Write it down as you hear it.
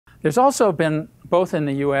There's also been, both in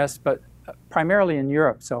the US, but primarily in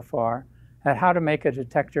Europe so far, at how to make a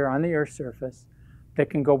detector on the Earth's surface that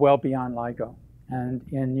can go well beyond LIGO. And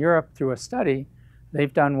in Europe, through a study,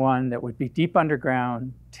 they've done one that would be deep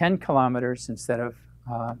underground, 10 kilometers instead of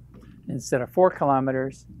 4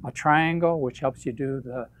 kilometers, a triangle, which helps you do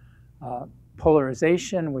the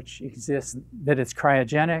polarization, which exists, that it's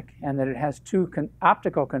cryogenic, and that it has two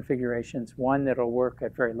optical configurations, one that'll work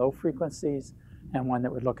at very low frequencies and one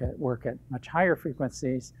that would work at much higher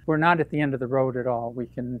frequencies. We're not at the end of the road at all. We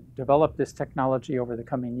can develop this technology over the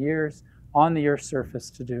coming years on the Earth's surface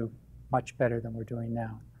to do much better than we're doing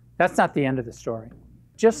now. That's not the end of the story.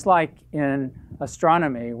 Just like in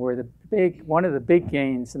astronomy, where one of the big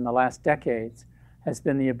gains in the last decades has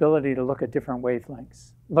been the ability to look at different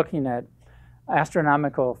wavelengths, looking at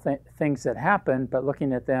astronomical things that happen, but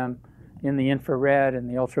looking at them in the infrared, in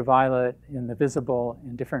the ultraviolet, in the visible,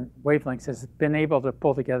 in different wavelengths, has been able to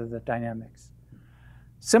pull together the dynamics.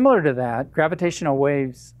 Similar to that, gravitational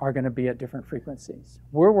waves are going to be at different frequencies.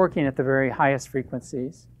 We're working at the very highest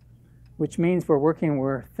frequencies, which means we're working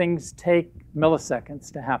where things take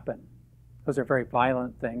milliseconds to happen. Those are very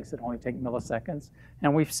violent things that only take milliseconds,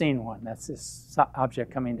 and we've seen one. That's this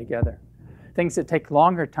object coming together. Things that take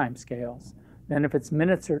longer time scales, then if it's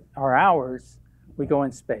minutes or hours, we go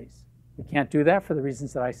in space. We can't do that for the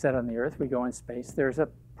reasons that I said on the Earth. We go in space. There's a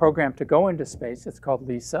program to go into space. It's called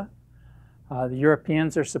LISA. The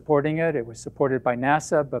Europeans are supporting it. It was supported by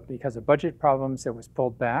NASA, but because of budget problems, it was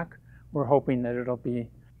pulled back. We're hoping that it'll be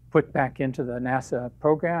put back into the NASA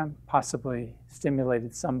program, possibly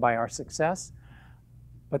stimulated some by our success.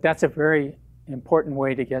 But that's a very important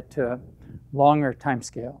way to get to longer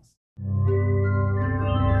timescales.